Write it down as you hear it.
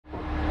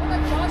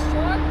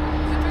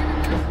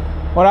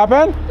What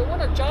happened? The one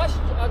that Josh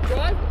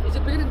drive, is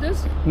it bigger than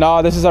this?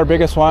 No, this is our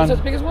biggest one. This is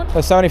the biggest one?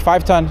 The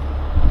 75 ton.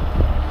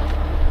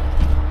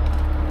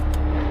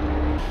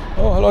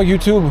 Oh, hello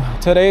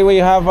YouTube. Today we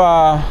have,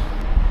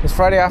 it's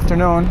Friday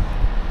afternoon,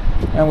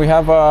 and we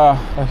have a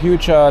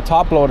huge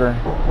top loader.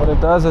 What it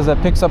does is it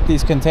picks up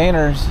these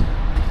containers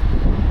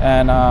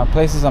and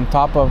places them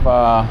top of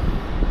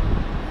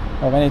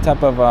any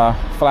type of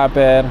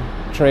flatbed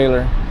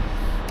trailer.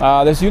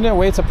 This unit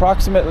weighs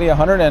approximately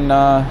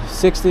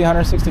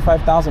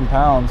 165,000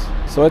 pounds,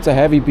 so it's a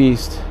heavy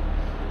beast.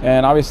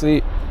 And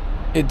obviously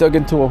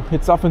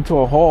it's up into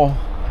a hole,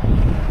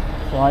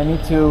 so I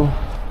need to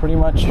pretty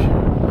much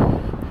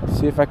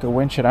see if I can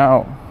winch it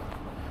out.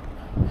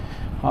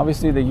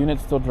 Obviously the unit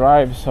still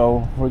drives,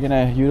 so we're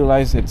gonna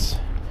utilize its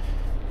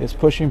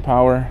pushing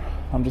power.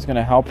 I'm just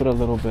gonna help it a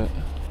little bit.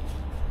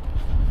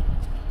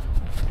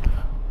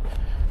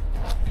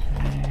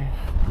 Okay.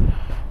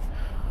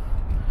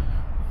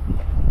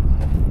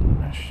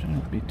 That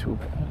shouldn't be too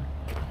bad.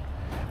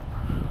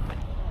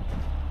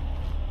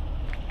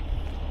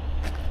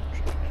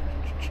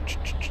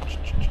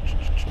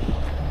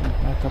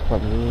 Back up a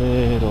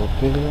little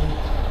bit.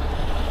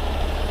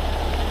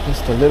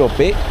 Just a little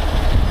bit.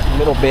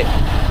 Little bit.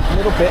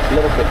 Little bit.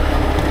 Little bit.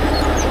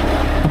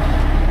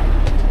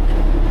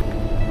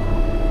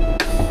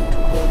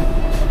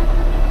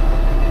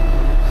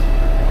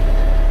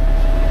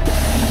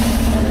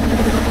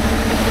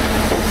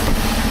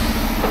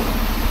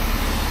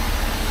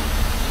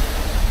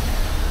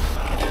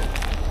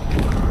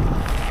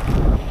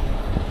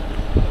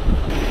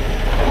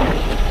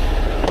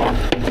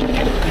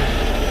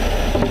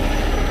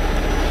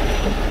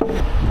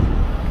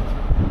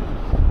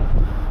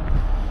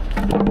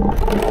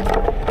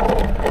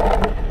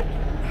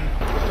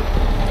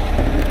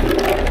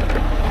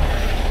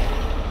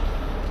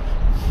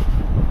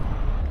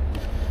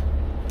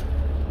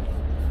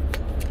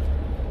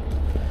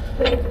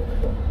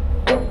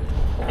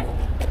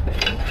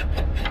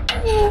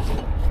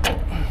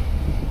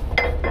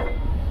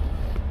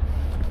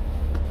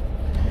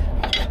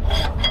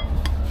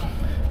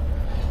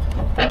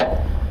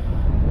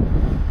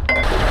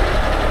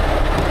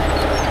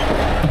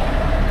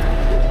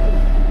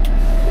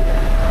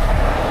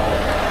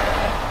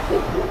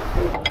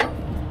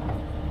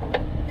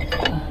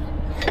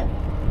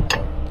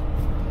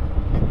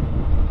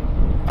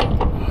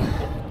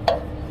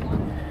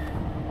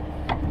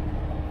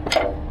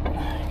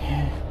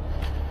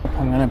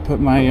 I'm gonna put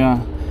my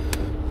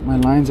my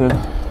lines of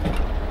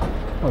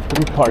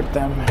three-part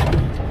them.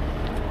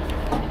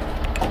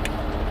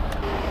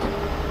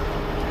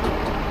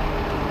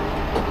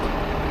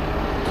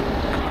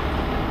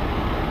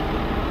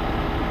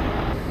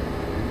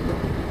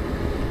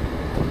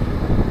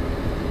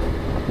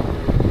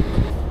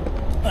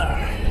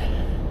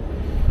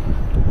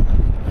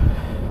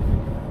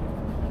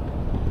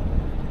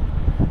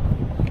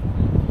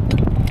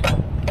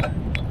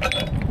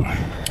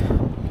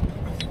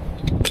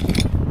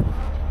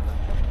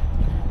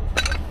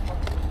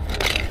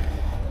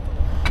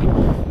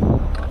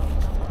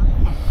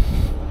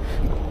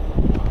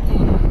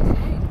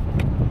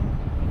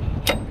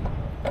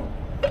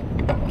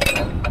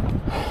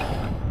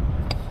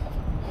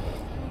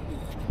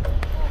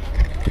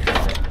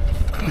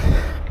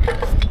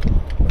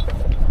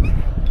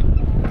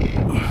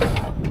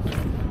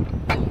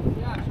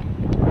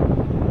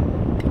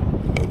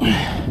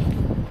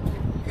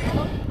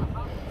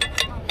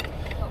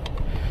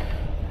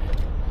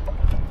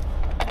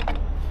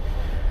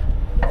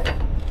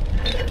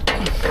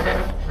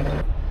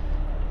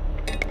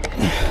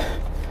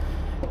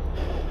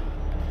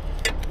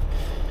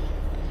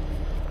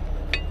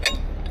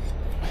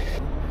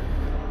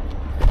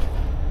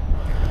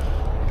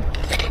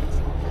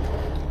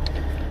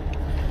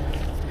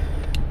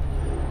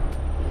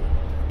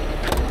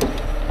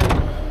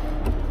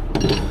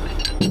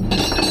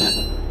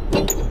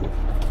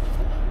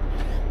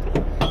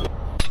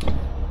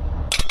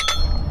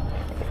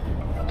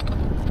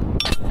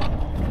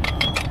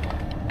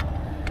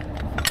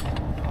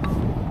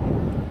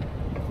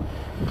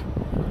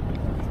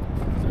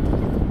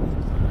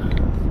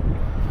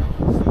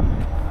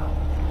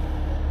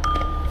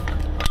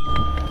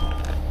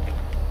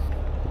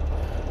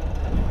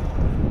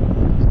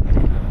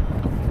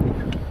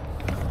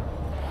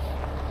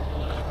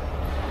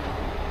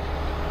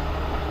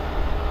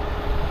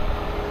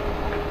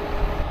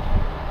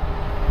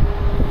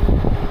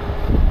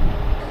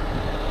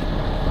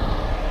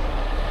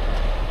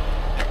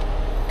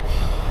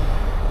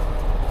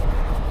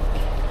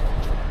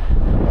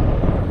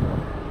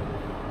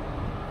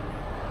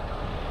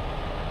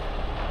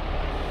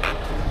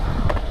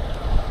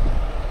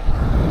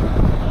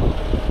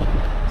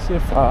 See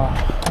if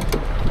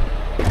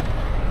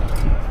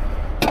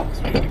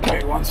the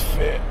big ones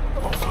fit.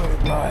 Hopefully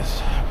it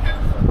does.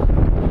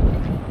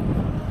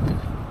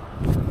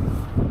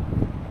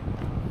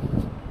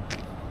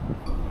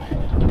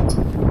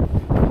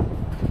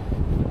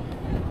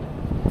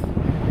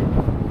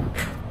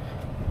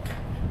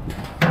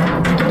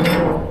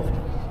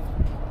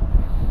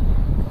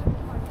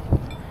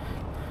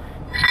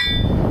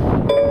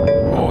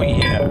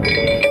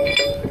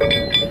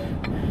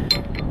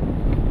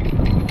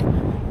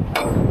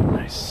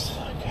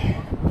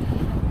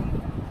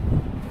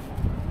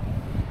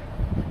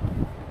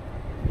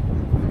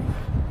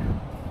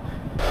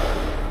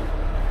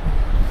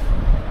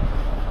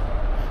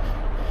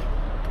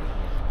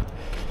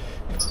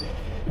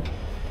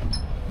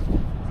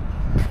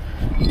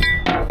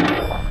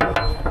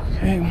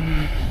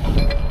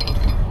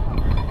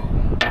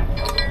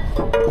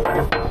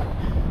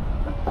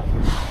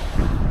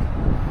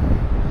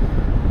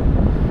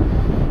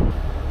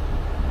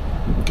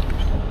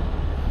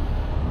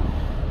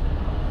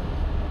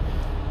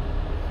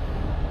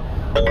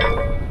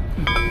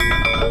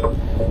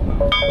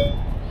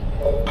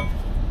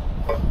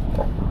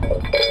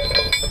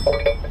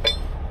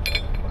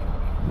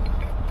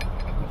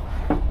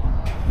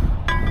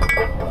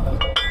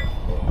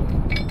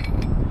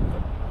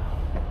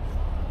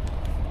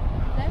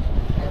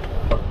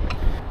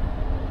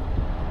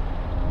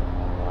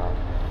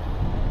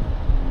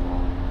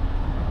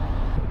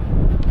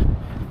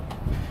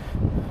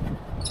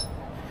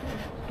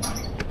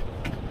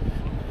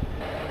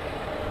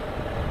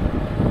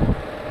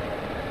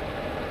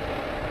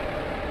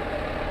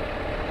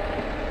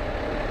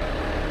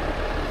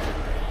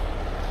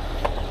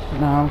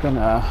 now I'm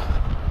gonna,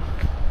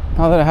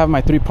 now that I have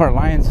my 3-part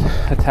lines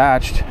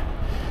attached,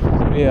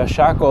 a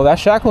shackle. That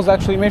shackle is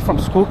actually made from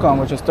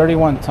Skookum, which is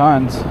 31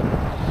 tons,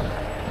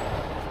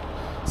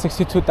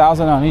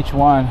 62,000 on each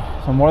one,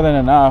 so more than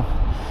enough.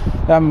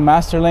 I have a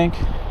master link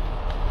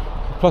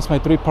plus my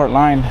 3-part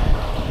line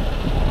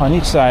on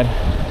each side.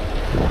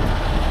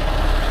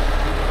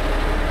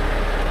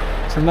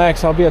 So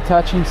next I'll be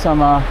attaching some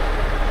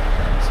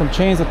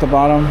chains at the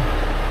bottom.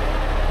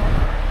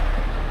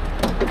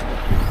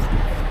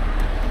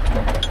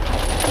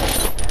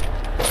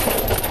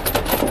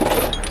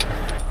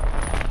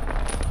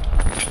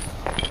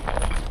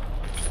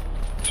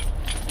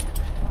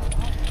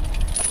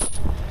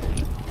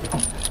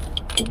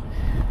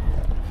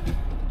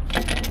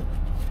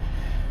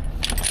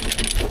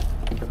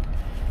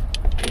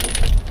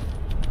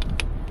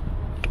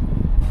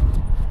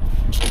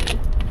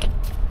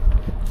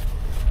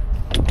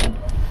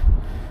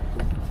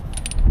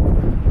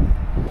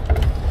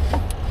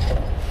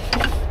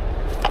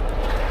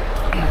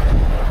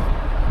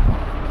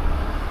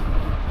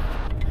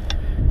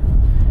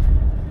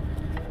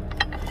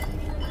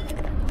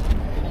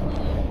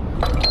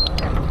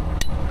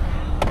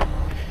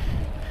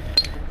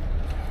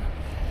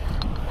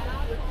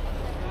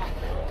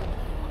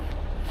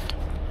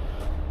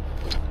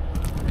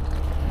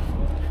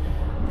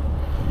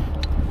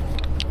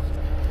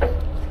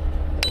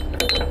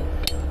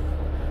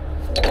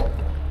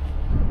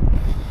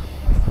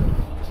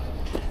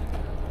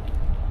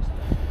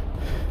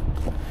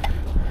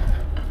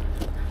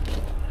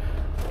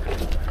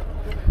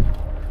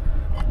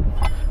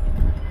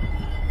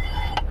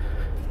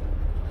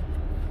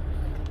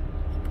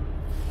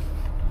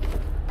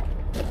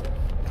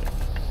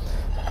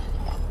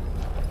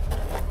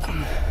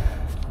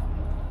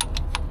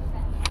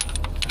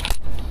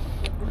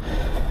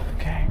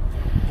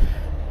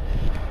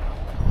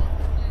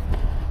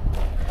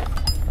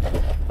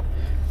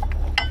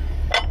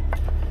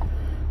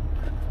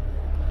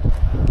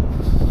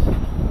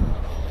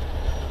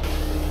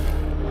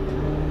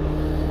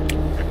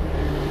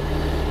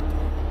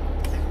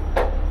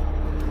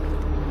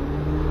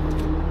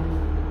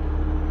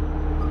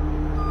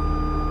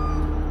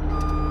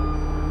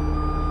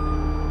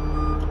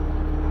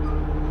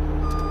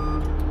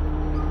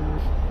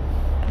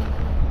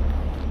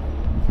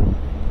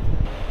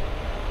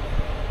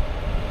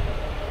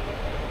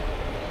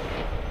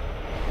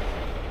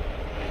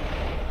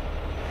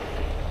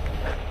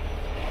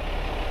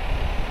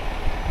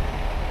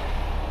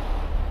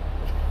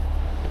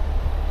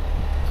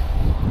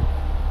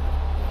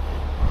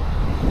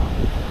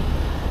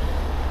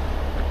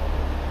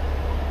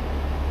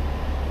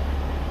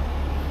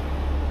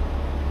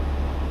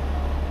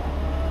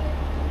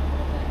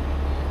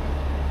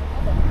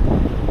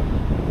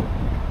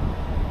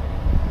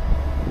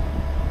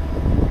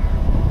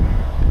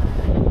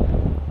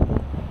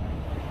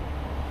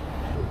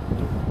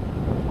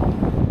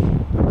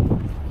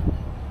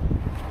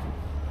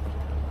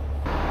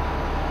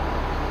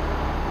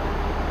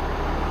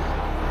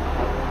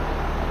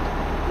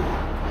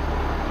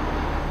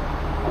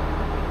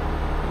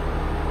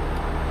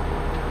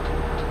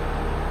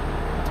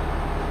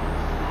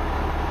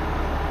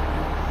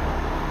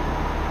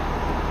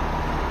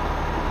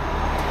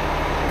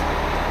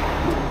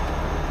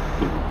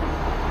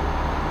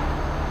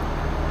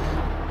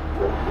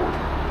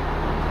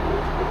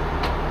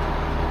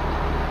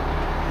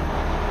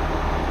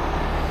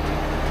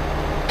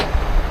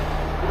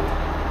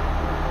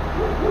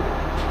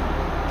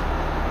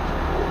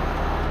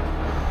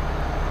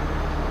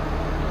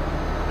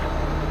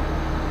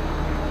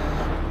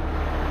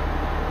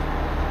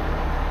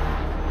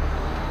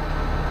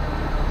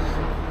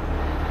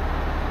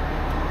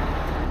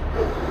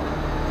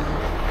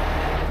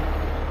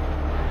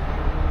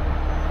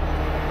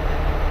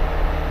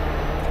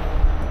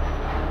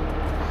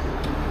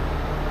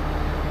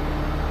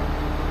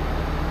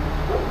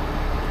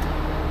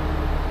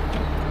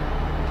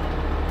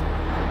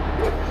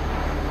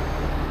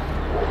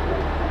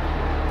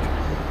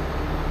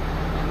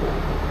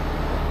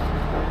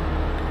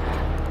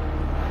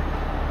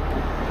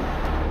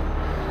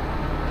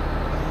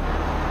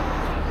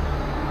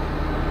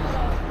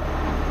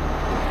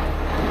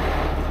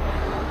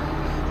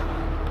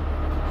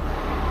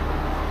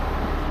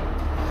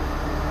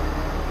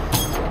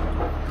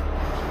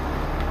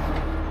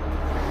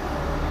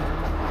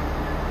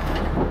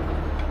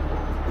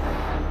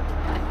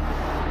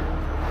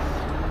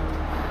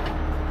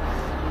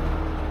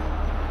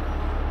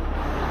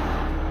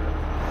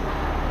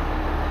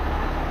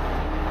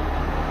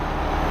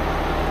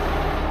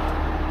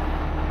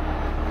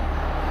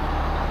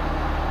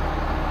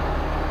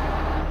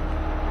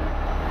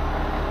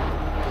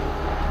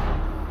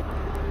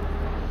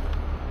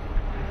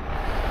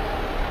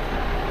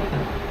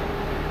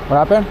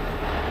 What happened?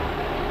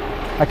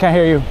 I can't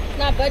hear you. It's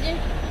not budging?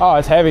 Oh,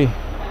 it's heavy.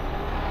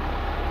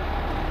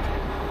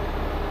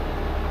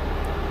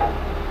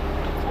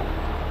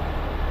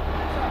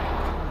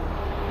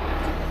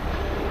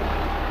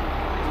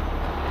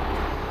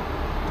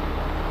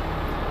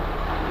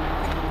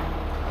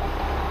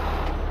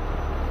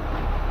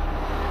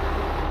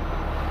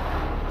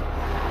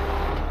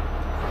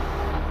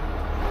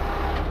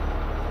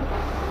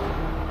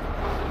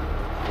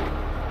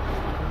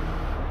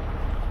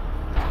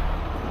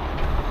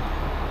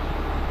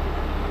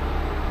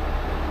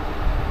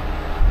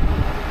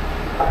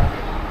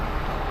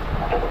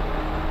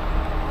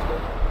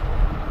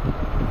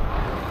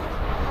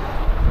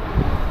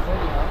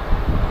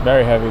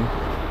 Very heavy.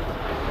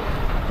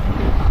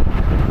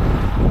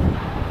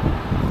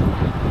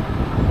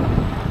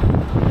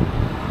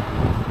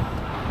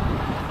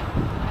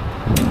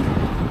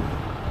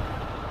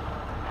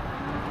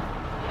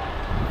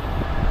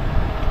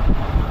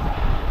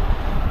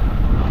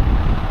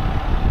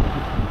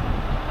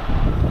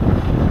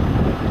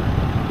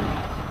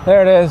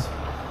 There it is.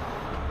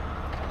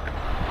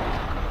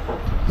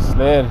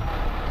 Slid.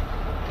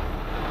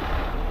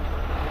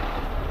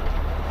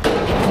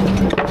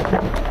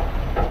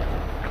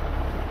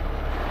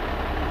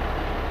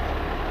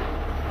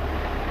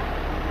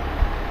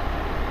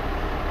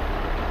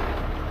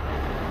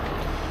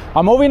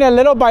 I'm moving it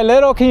little by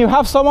little. Can you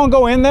have someone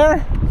go in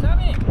there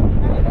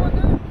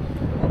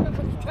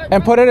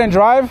and put it in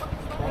drive?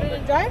 Put it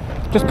in drive?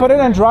 Just put it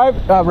in drive,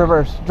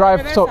 reverse,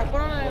 drive. So,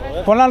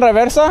 ponla en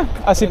reversa,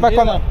 así para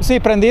cuando, sí,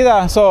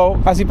 prendida. So,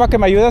 así para que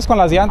me ayudes con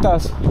las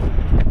llantas.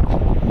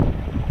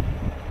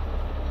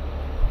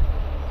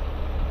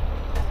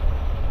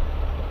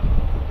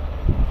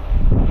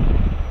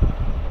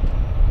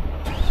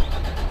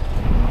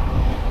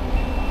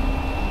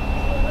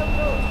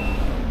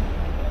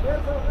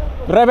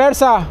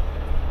 Reversa.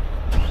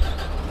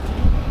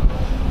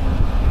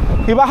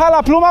 Y baja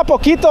la pluma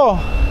poquito.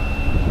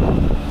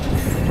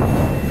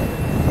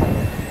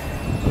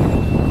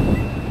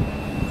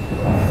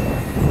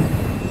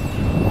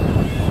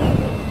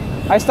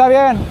 Ahí está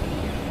bien.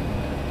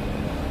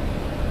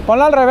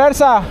 Ponla en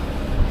reversa.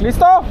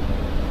 ¿Listo?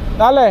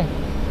 Dale.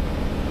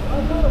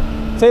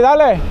 Sí,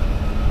 dale.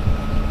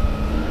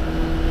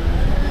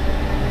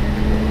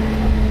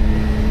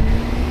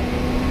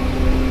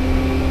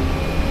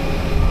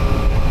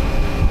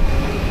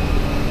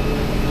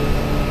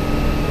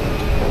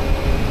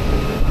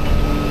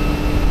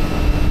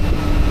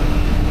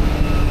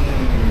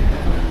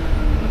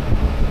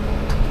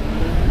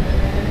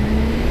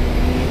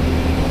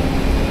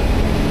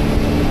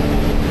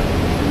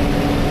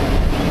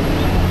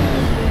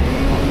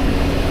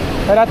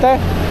 Espérate.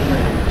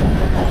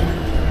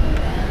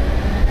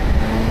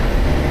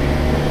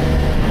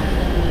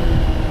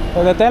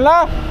 Pues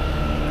deténla.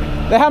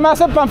 Déjame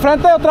hacer para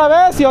enfrente otra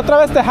vez y otra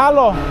vez te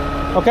jalo.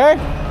 ¿Ok?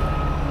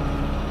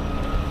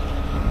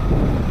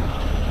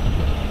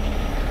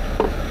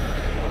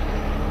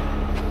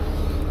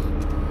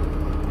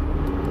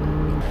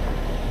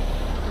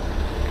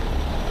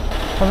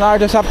 So now I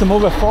just have to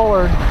move it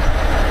forward.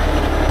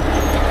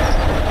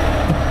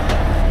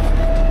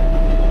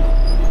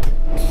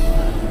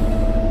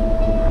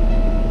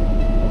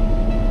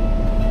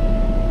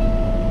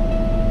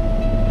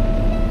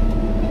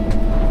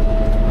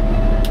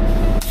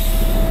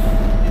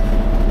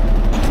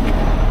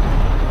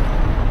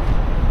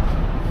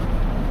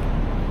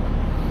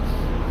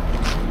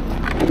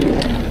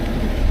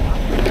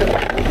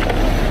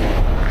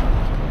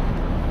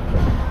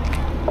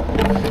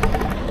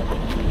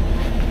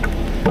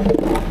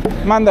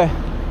 Mande.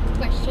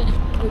 Question: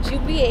 would you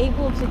be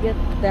able to get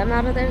them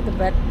out of there,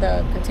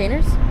 the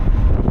containers?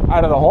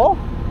 Out of the hole?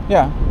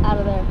 Yeah. Out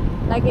of there.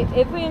 Like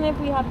if we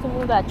have to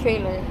move that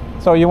trailer.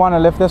 So you want to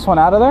lift this one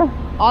out of there?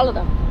 All of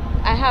them.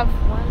 I have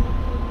 1,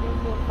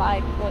 2, 3, 4,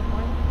 5. What?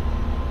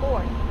 1,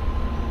 4.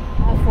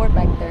 I have 4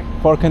 back there.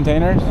 4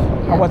 containers?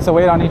 Yeah. What's the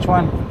weight on each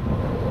one?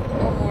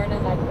 No more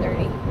than like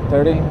 30.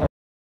 30?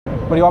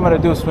 What do you want me to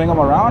do? Swing them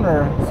around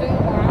or? Swing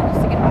them around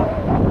just to get them out.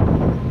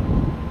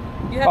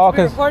 You have to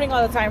be recording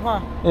all the time, huh?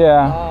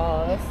 Yeah.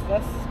 Oh, that's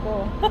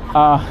cool.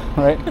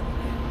 Right.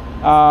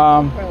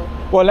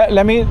 Well,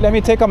 let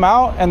me take them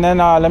out and then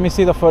let me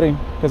see the footing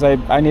because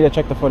I need to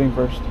check the footing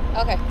first.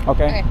 Okay.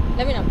 Okay. Okay.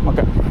 Let me know.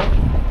 Okay.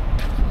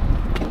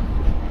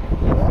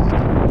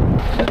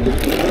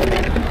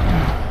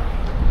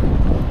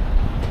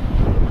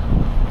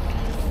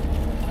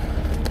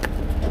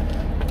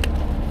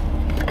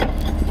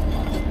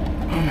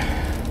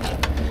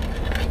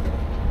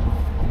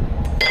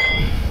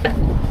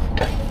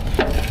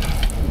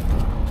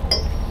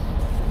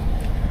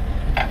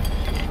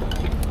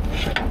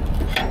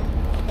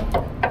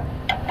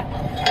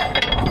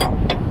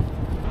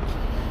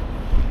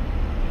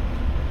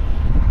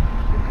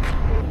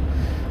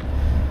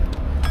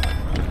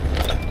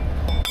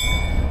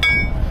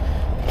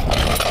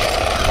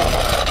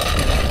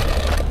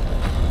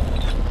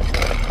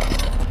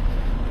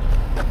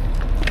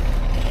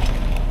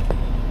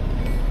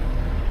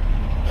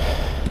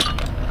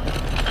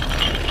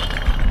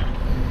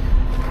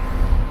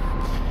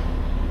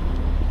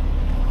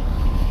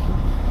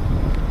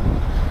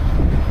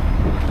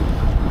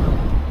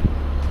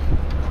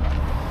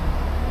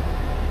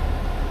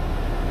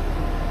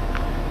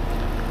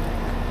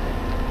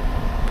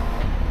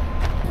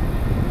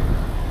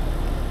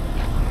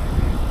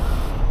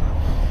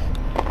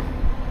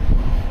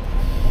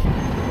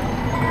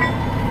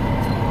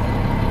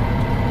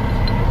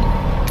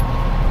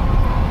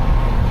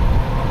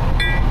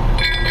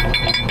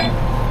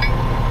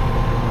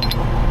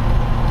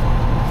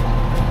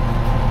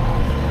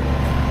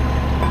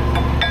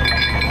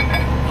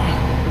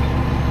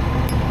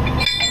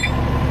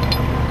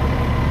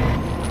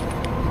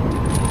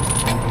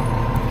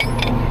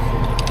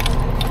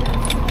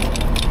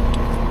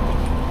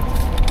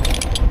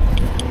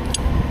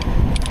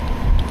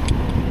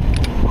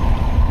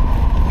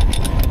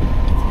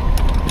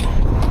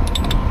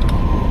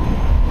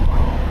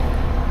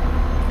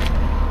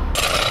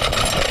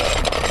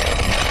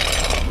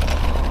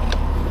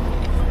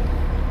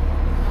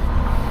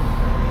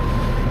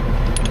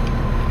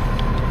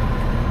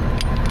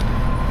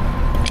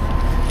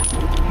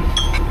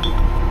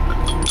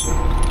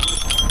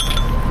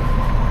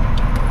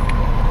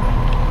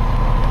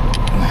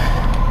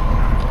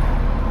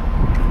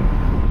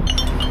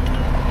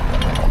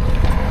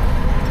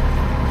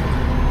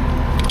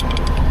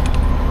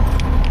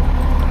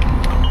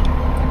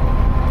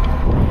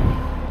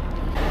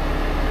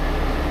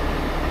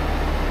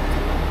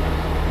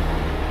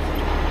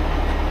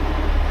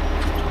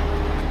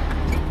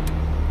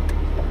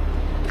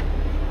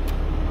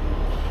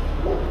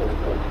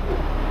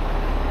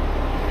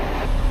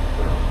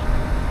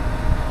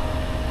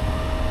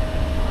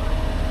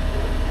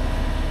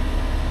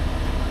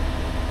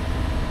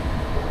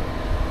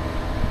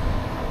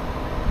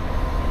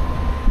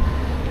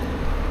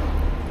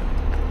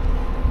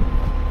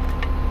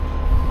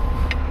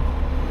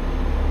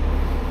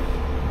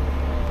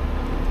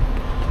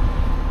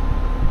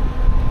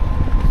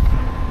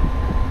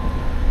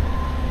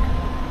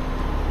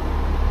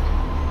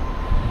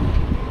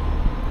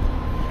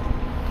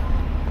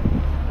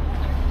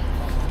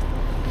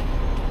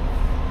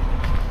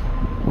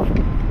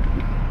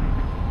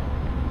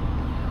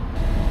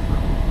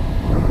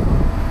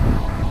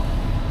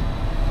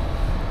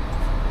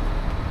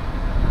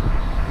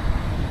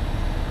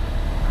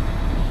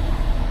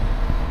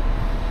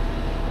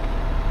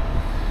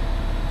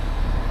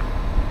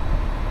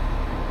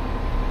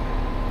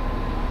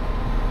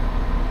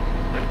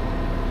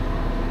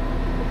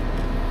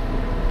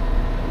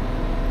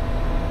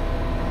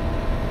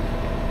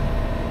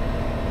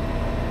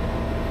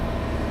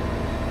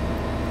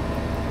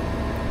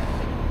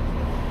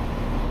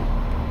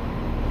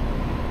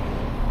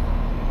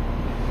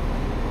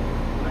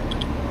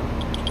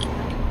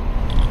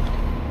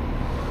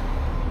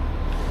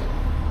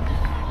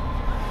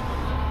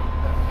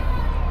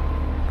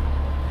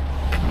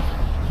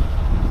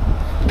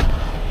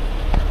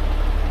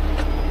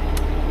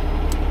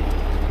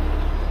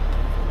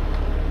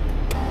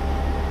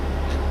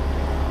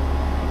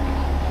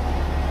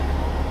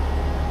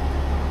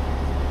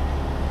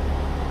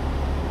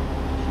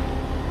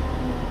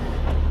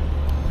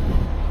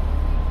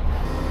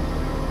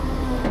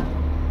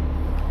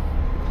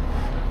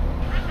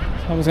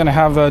 was gonna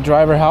have the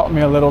driver help me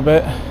a little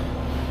bit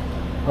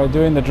by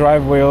doing the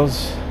drive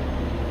wheels.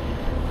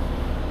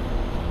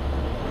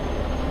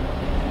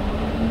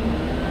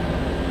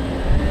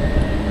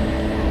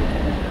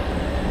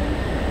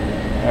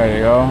 There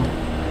you go.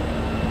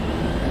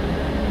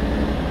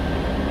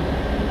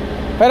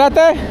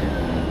 Espérate.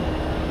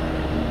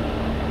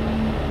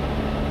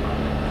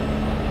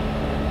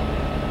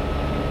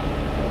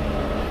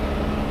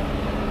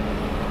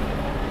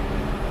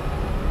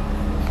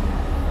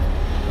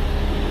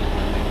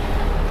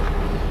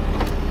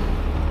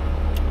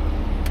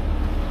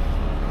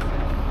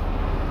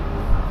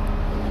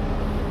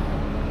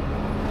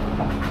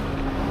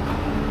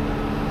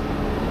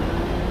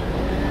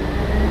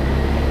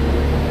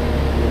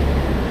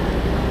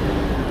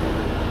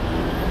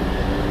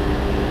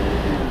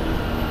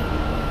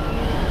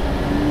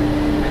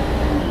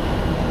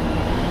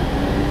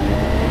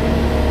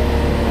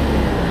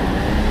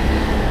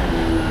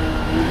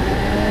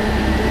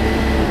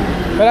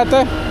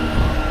 Espérate.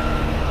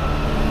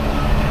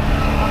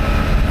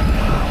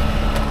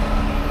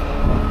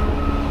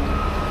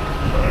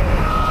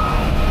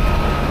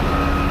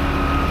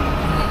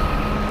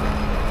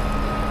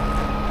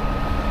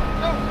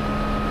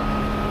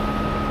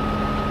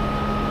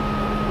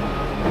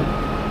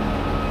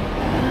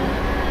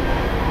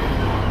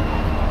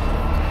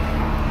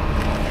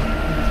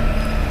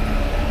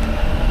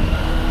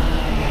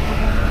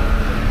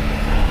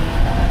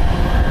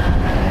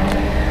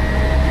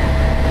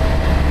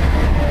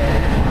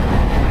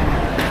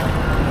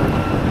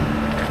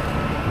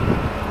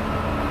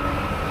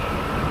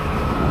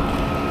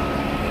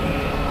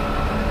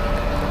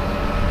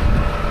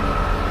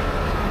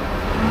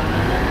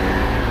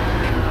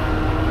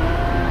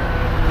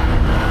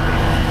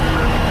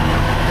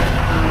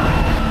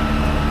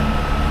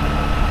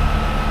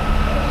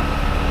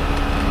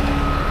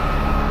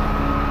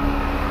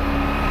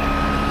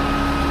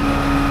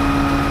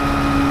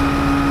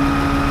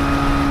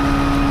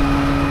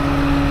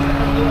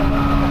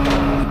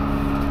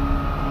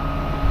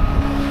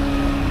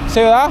 ¿Sí,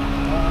 verdad?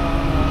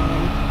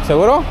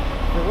 ¿Seguro?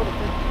 Seguro,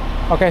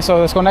 sí. Ok, so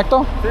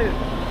desconecto. Sí.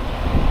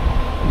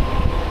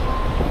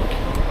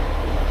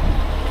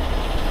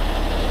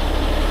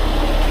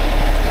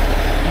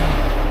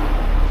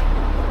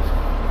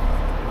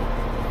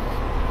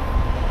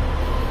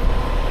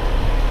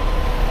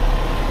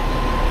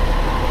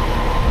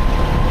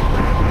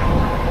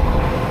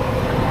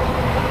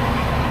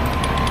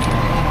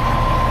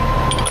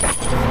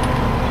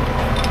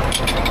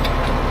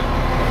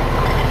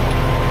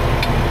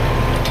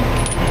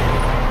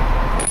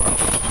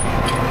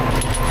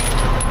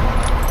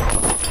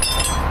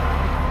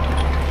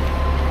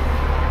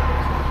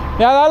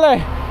 Ya,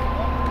 dale.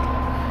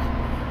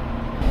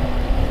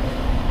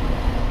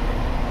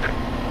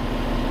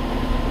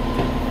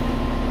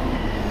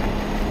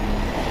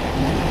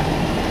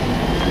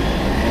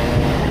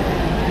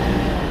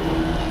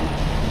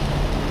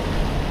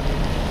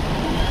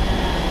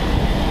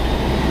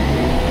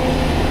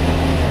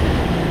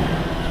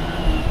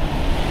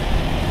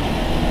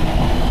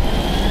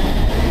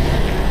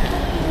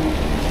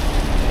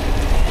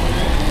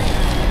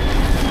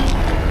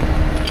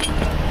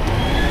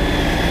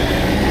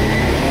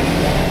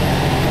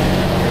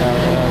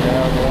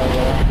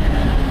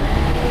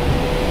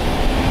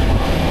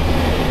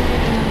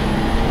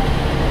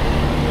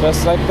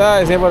 Just like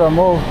that, it's able to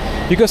move.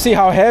 You can see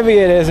how heavy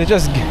it is. It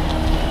just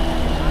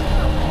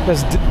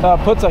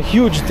puts a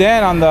huge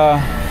dent on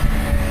the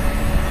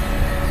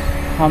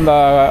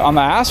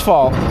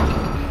asphalt.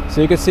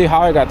 So you can see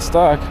how it got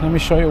stuck. Let me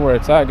show you where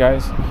it's at,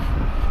 guys.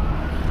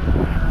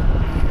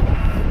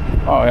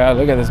 Oh yeah,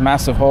 look at this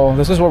massive hole.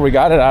 This is where we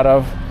got it out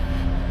of.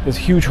 This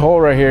huge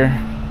hole right here.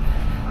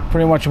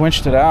 Pretty much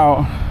winched it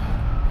out.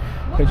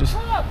 It just.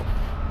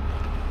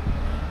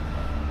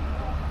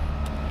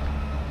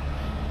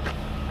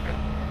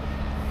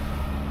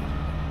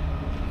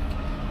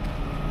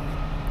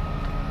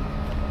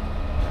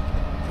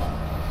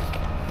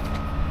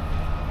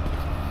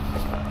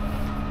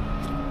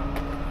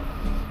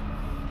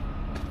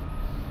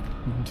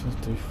 One, two,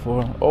 three,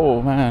 four.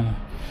 Oh man.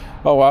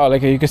 Oh wow,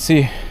 like you can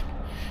see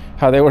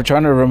how they were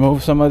trying to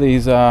remove some of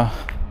these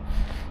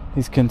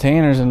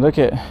containers, and look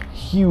at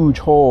huge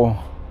hole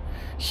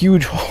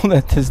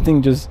that this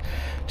thing just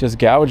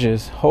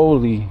gouges.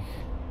 Holy.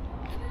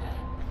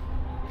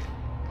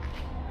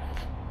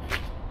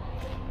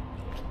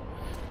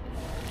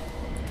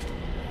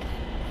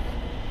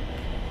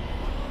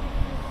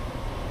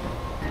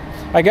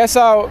 I guess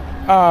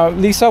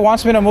Lisa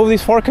wants me to move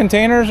these 4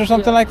 containers or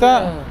something like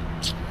that.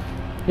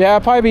 Yeah,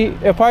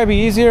 it'll probably be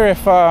easier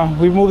if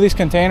we move these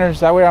containers.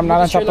 That way I'm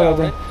not on top of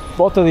the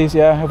both of these.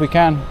 Yeah, if we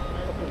can.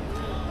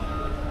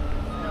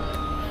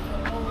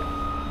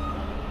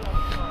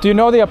 Do you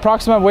know the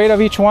approximate weight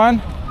of each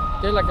one?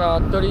 They're like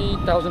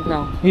 30,000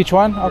 pounds. Each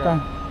one? Okay,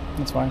 yeah.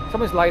 That's fine.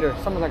 Some is lighter.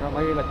 Some is like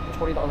maybe like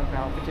 20,000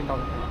 pounds,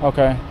 15,000 pounds.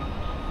 Okay.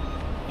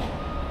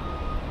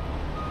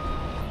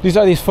 These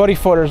are these 40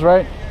 footers,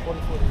 right? 40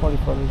 footers. 40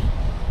 footers.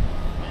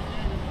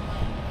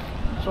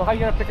 So how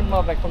you gonna pick them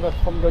up? Like from the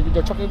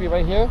truck will be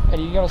right here,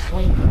 and you gotta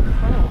swing. I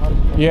don't know how to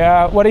do that.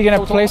 Yeah. What are you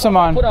gonna place them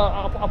on?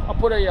 I'll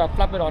put a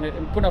flatbed on it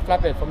and put a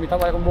flatbed for me. I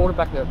can roll it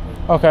back there.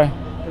 Okay. You know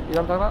what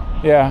I'm talking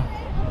about? Yeah.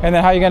 And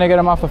then how are you gonna get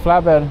them off the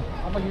flatbed?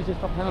 I'm gonna use this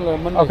top handle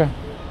on Monday. Okay.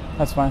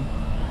 That's fine.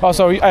 Oh,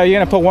 so are you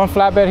gonna put one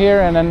flatbed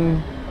here and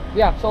then?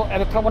 Yeah. So at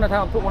the top one at a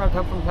time, put one at a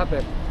time from the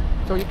flatbed.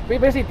 So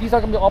basically, these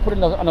are gonna be all put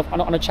in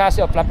on a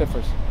chassis or flatbed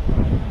first.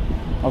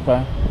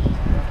 Okay.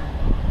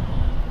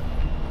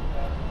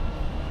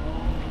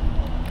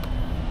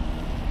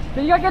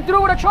 Can you guys get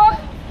through with a truck?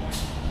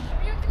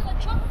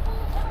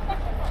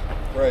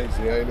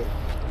 Crazy, ain't it?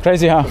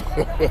 Crazy, huh?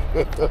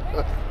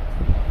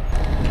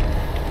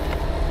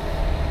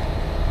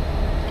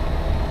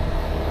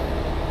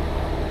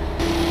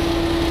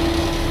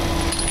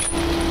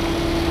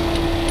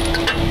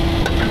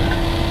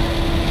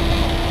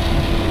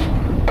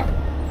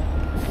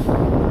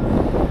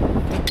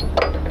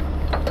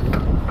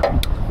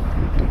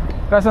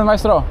 Gracias,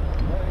 maestro.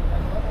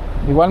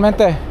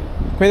 Igualmente.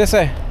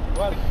 Cuídese.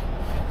 Igual.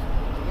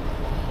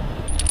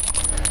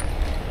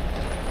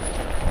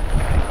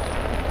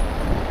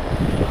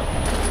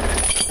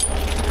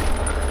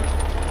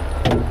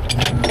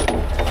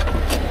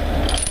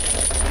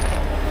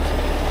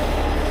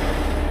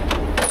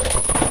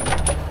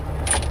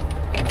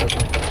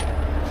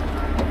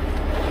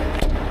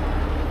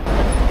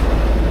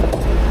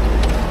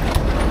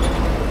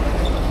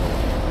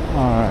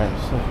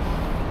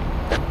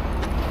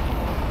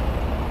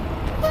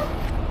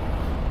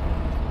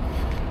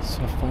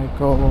 So if I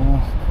go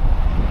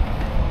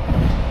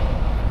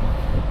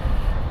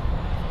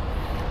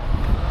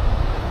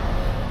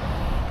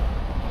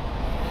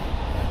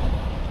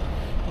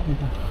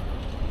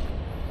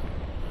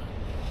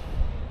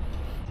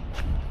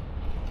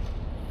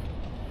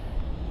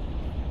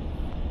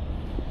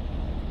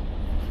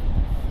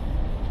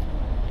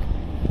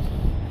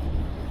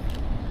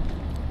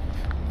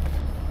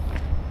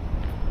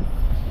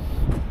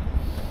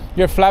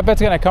Your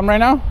flatbed's gonna come right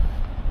now?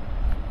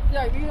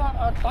 Yeah, we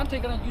are Dante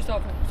gonna use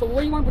that. So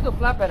where you want to put the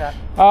flatbed at?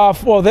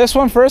 Well, this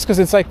one first, because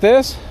it's like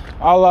this.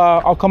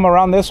 I'll come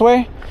around this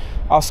way.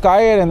 I'll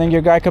sky it, and then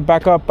your guy could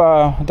back up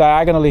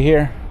diagonally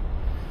here.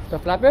 The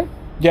flatbed?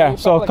 Yeah.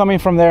 So like coming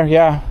from there,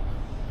 yeah.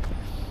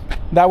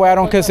 That way I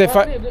don't, because if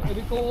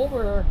we go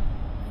over,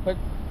 but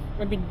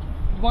maybe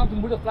you want to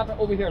move the flatbed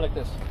over here like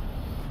this.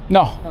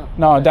 No,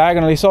 okay.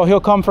 Diagonally. So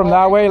he'll come from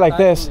that way like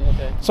this.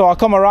 Okay. So I'll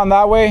come around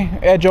that way,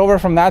 edge over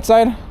from that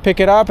side, pick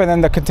it up, and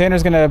then the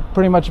container's gonna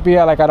pretty much be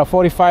at a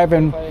 45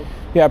 and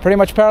yeah, pretty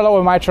much parallel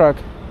with my truck.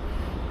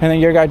 And then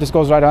your guy just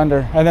goes right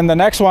under. And then the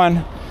next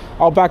one,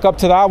 I'll back up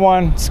to that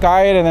one,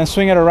 sky it, and then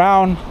swing it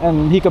around,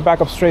 and he could back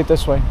up straight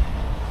this way.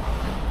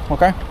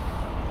 Okay?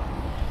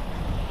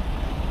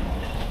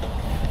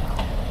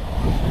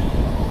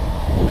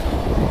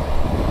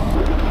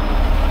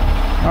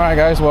 All right,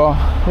 guys. Well,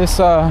 this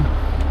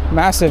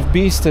massive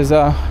beast is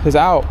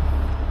out.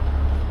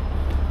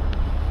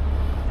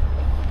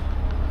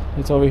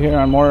 It's over here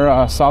on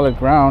more solid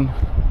ground.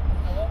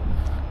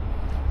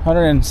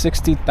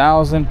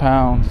 160,000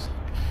 pounds,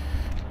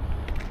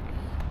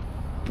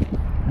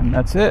 and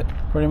that's it.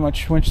 Pretty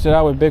much winched it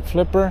out with big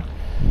flipper.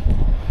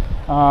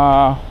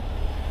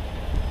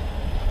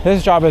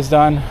 This job is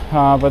done,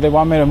 but they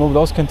want me to move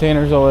those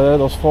containers over there,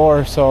 those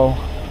 4. So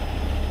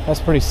that's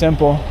pretty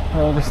simple.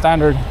 The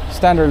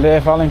standard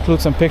lift. I'll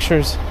include some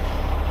pictures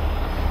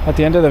at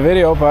the end of the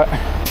video, but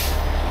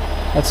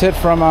that's it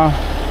from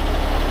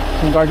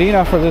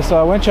Gardena for this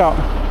winch out.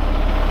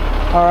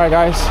 All right,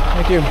 guys.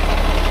 Thank you.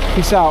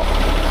 Peace out.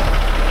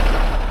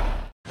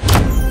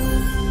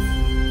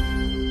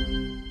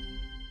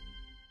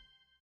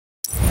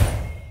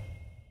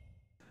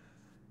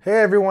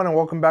 Hey everyone, and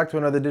welcome back to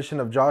another edition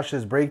of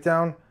Josh's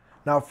Breakdown.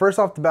 Now, first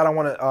off the bat, I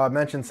want to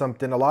mention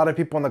something. A lot of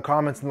people in the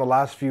comments in the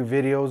last few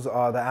videos,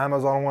 the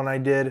Amazon one I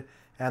did,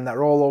 and that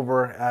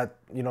rollover at,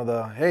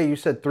 hey, you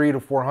said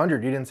 300 to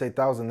 400, you didn't say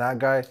 1,000. That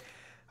guy,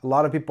 a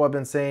lot of people have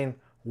been saying,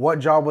 what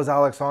job was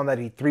Alex on that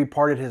he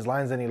 3-parted his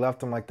lines and he left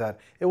them like that?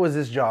 It was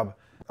this job.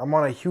 I'm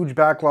on a huge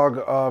backlog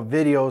of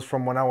videos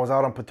from when I was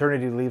out on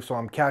paternity leave, so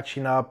I'm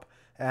catching up,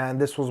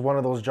 and this was one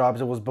of those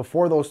jobs. It was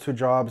before those 2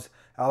 jobs.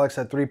 Alex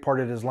had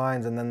 3-parted his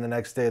lines, and then the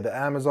next day the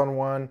Amazon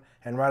one,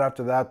 and right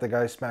after that the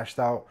guy smashed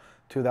out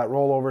to that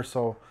rollover.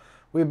 So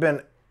we've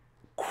been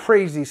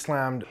crazy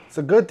slammed. It's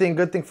a good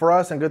thing for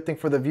us and good thing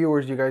for the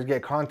viewers. You guys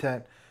get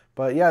content.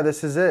 But yeah,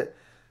 this is it.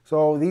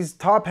 So these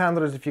top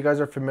handlers, if you guys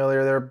are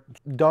familiar, they're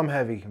dumb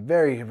heavy,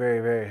 very,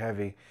 very, very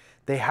heavy.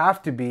 They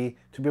have to be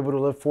able to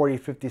lift 40,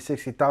 50,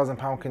 60,000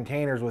 pound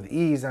containers with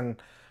ease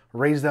and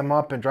raise them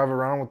up and drive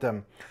around with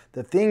them.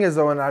 The thing is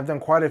though, and I've done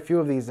quite a few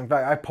of these. In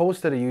fact, I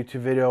posted a YouTube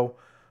video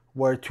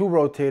where 2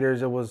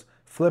 rotators, it was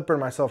Flipper and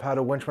myself, had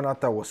a winch one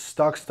out that was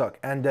stuck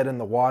and dead in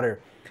the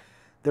water.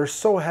 They're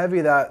so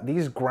heavy that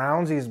these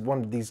grounds,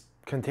 these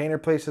container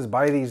places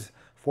by these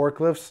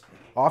forklifts,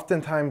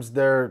 oftentimes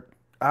their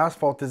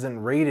asphalt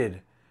isn't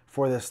rated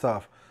for this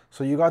stuff.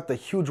 So you got the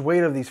huge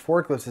weight of these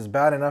forklifts is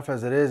bad enough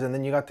as it is, and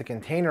then you got the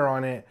container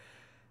on it.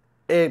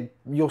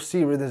 you'll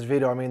see with this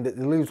video, I mean, it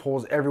leaves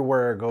holes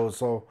everywhere it goes.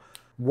 So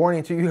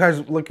warning to you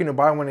guys looking to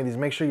buy one of these,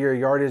 make sure your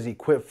yard is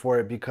equipped for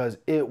it because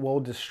it will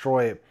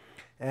destroy it.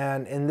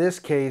 And in this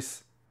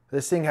case,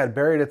 this thing had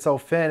buried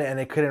itself in and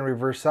it couldn't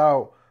reverse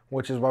out,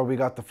 which is why we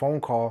got the phone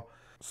call.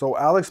 So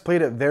Alex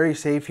played it very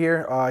safe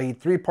here. He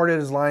 3-parted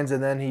his lines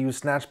and then he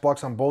used snatch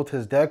blocks on both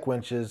his deck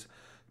winches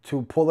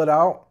to pull it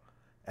out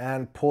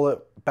and pull it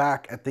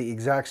back at the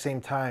exact same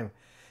time.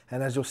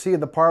 And as you'll see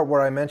the part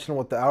where I mentioned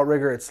with the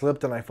outrigger, it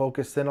slipped and I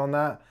focused in on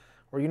that.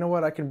 Or you know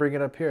what, I can bring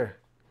it up here.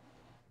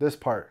 This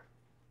part.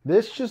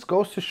 This just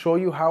goes to show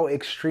you how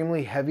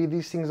extremely heavy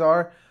these things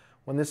are.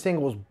 When this thing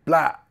goes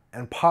blah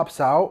and pops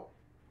out,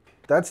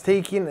 that's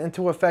taken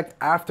into effect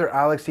after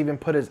Alex even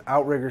put his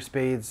outrigger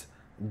spades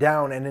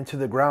down and into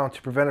the ground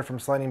to prevent it from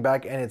sliding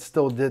back, and it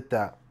still did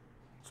that.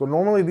 So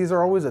normally these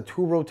are always a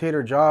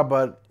 2-rotator job,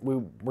 but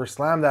we were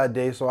slammed that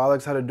day, so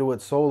Alex had to do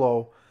it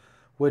solo,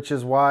 which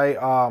is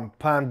why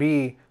plan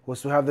B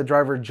was to have the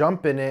driver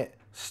jump in it,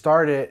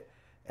 start it,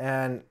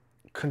 and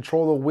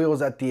control the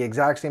wheels at the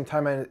exact same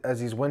time as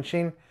he's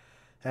winching.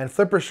 And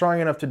Flipper's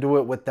strong enough to do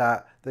it with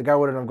that. The guy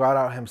wouldn't have got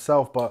out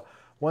himself, but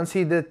once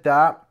he did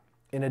that,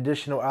 in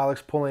addition to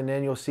Alex pulling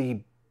in, you'll see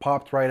he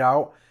popped right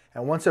out.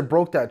 And once it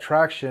broke that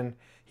traction,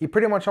 he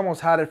pretty much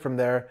almost had it from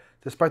there,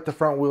 despite the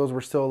front wheels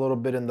were still a little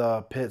bit in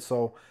the pit.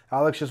 So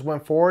Alex just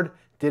went forward,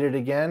 did it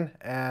again,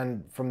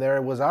 and from there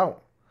it was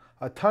out.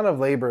 A ton of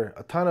labor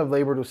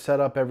to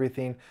set up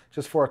everything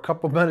just for a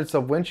couple minutes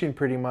of winching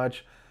pretty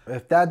much.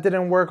 If that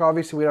didn't work,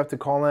 obviously we'd have to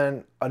call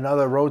in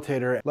another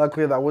rotator.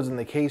 Luckily that wasn't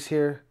the case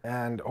here,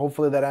 and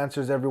hopefully that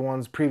answers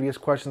everyone's previous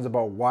questions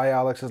about why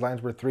Alex's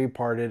lines were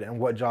 3-parted and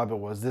what job it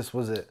was. This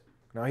was it.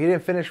 Now he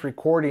didn't finish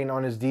recording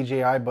on his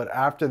DJI, but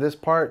after this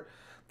part,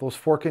 those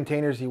 4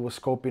 containers he was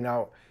scoping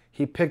out,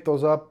 he picked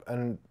those up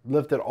and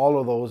lifted all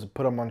of those and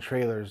put them on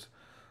trailers.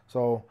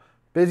 So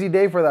busy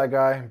day for that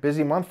guy,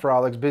 busy month for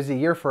Alex, busy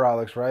year for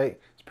Alex, right?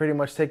 He's pretty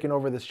much taking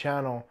over this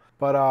channel.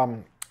 But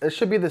it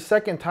should be the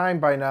second time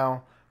by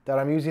now that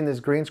I'm using this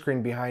green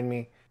screen behind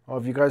me. Oh,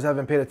 if you guys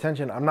haven't paid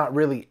attention, I'm not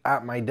really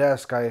at my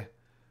desk. I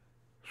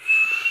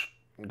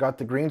got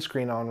the green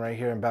screen on right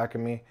here in back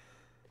of me.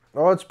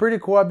 Oh, it's pretty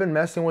cool. I've been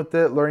messing with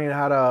it, learning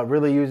how to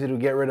really use it to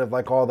get rid of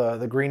like all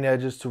the green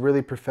edges, to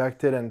really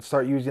perfect it and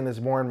start using this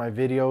more in my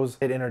videos.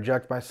 I'd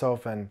interject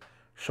myself and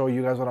show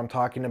you guys what I'm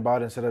talking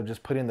about instead of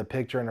just putting the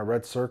picture in a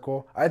red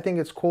circle. I think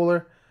it's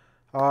cooler.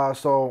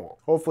 So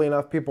hopefully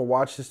enough people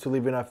watch this to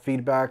leave enough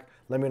feedback.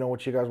 Let me know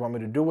what you guys want me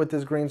to do with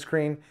this green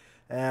screen.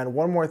 And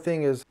one more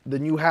thing is the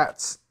new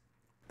hats.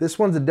 This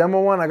one's a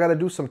demo one. I got to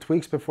do some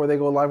tweaks before they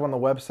go live on the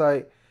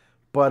website.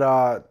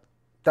 But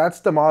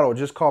that's the motto.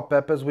 Just call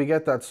Pepe's. We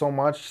get that so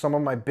much. Some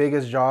of my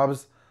biggest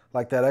jobs,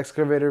 like that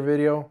excavator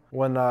video,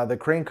 when the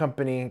crane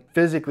company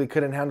physically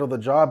couldn't handle the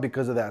job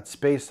because of that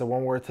space. The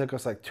one where it took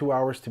us like 2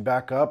 hours to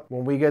back up.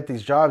 When we get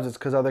these jobs, it's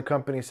because other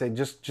companies say,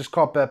 just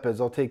call Pepe's.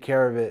 They'll take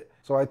care of it.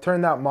 So I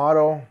turned that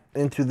motto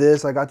into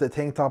this. I got the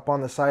tank top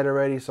on the side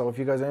already. So if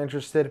you guys are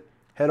interested,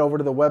 head over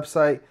to the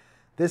website.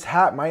 This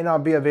hat might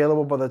not be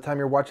available by the time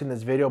you're watching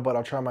this video, but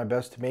I'll try my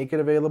best to make it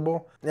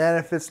available.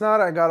 And if it's not,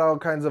 I got all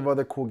kinds of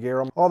other cool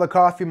gear. All the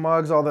coffee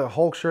mugs, all the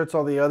Hulk shirts,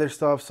 all the other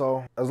stuff.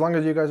 So as long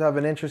as you guys have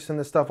an interest in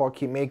this stuff, I'll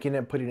keep making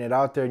it, putting it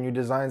out there, new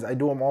designs. I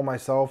do them all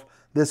myself.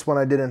 This one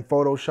I did in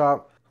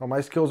Photoshop. So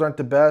my skills aren't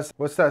the best.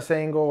 What's that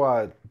saying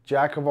go?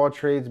 Jack of all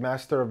trades,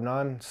 master of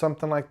none,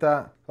 something like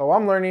that. So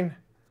I'm learning.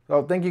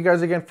 So thank you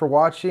guys again for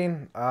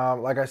watching.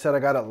 Like I said, I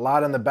got a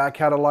lot in the back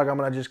catalog. I'm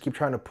gonna just keep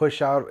trying to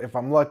push out. If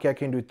I'm lucky, I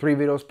can do 3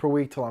 videos per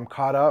week till I'm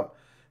caught up.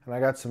 And I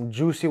got some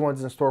juicy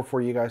ones in store for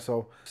you guys.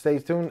 So stay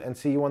tuned and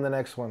see you on the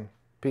next one.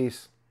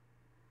 Peace.